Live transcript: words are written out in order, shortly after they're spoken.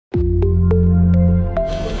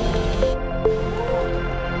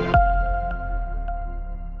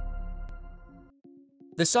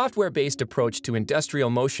The software-based approach to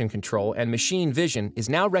industrial motion control and machine vision is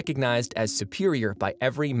now recognized as superior by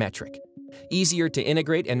every metric. Easier to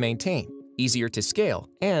integrate and maintain, easier to scale,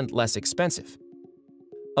 and less expensive.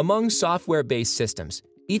 Among software-based systems,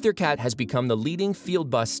 EtherCAT has become the leading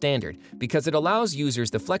field bus standard because it allows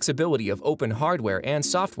users the flexibility of open hardware and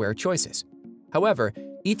software choices. However,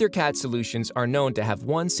 EtherCAT solutions are known to have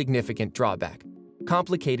one significant drawback: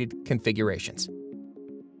 complicated configurations.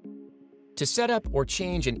 To set up or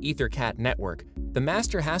change an EtherCAT network, the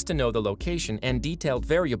master has to know the location and detailed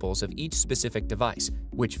variables of each specific device,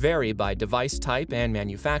 which vary by device type and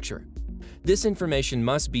manufacturer. This information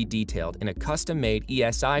must be detailed in a custom-made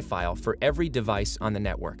ESI file for every device on the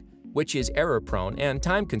network, which is error-prone and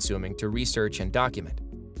time-consuming to research and document.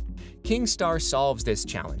 KINGSTAR solves this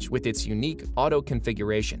challenge with its unique auto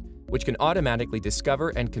configuration, which can automatically discover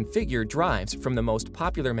and configure drives from the most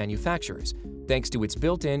popular manufacturers, thanks to its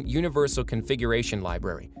built-in universal configuration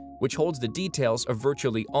library, which holds the details of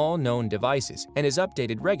virtually all known devices and is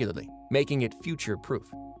updated regularly, making it future-proof.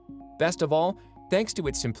 Best of all, thanks to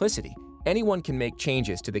its simplicity, anyone can make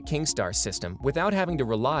changes to the KINGSTAR system without having to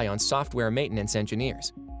rely on software maintenance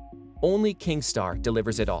engineers. Only KINGSTAR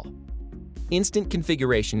delivers it all. Instant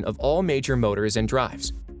configuration of all major motors and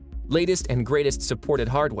drives, latest and greatest supported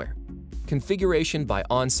hardware, configuration by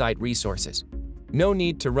on-site resources, no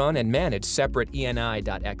need to run and manage separate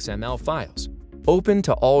ENI.xml files, open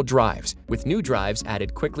to all drives with new drives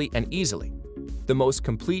added quickly and easily, the most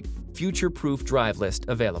complete, future-proof drive list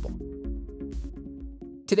available.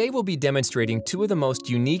 Today we'll be demonstrating two of the most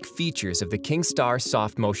unique features of the KINGSTAR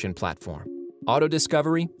Soft Motion platform: auto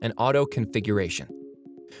discovery and auto configuration.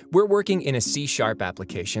 We're working in a C#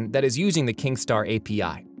 application that is using the KINGSTAR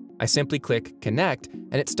API. I simply click Connect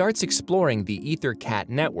and it starts exploring the EtherCAT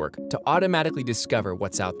network to automatically discover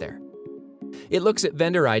what's out there. It looks at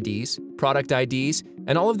vendor IDs, product IDs,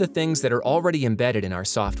 and all of the things that are already embedded in our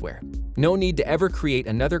software. No need to ever create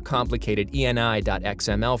another complicated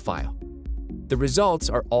ENI.xml file. The results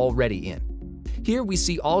are already in. Here we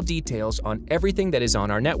see all details on everything that is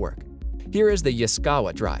on our network. Here is the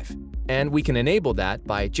Yaskawa drive, and we can enable that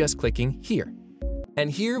by just clicking here. And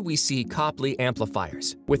here we see Copley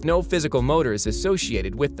amplifiers, with no physical motors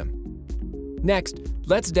associated with them. Next,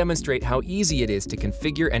 let's demonstrate how easy it is to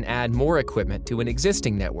configure and add more equipment to an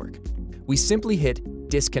existing network. We simply hit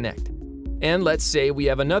Disconnect. And let's say we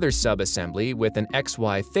have another subassembly with an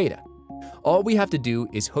XY theta. All we have to do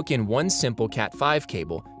is hook in one simple Cat5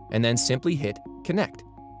 cable and then simply hit Connect.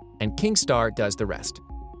 And KINGSTAR does the rest.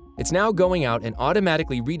 It's now going out and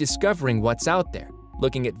automatically rediscovering what's out there,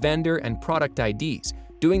 looking at vendor and product IDs,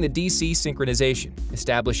 doing the DC synchronization,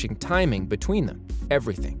 establishing timing between them,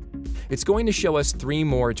 everything. It's going to show us 3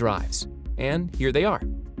 more drives, and here they are.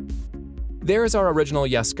 There's our original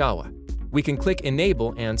Yaskawa. We can click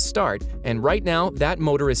Enable and Start, and right now that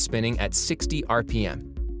motor is spinning at 60 RPM.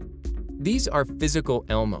 These are physical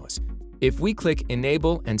Elmos. If we click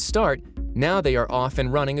Enable and Start, now they are off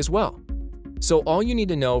and running as well. So all you need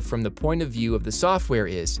to know from the point of view of the software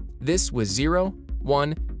is this was 0,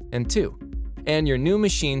 1, and 2. And your new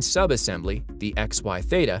machine subassembly, the XY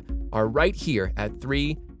theta, are right here at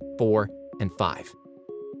 3, 4, and 5.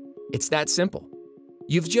 It's that simple.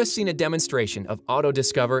 You've just seen a demonstration of auto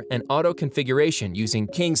discover and auto configuration using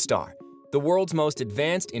KINGSTAR, the world's most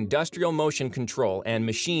advanced industrial motion control and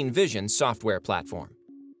machine vision software platform.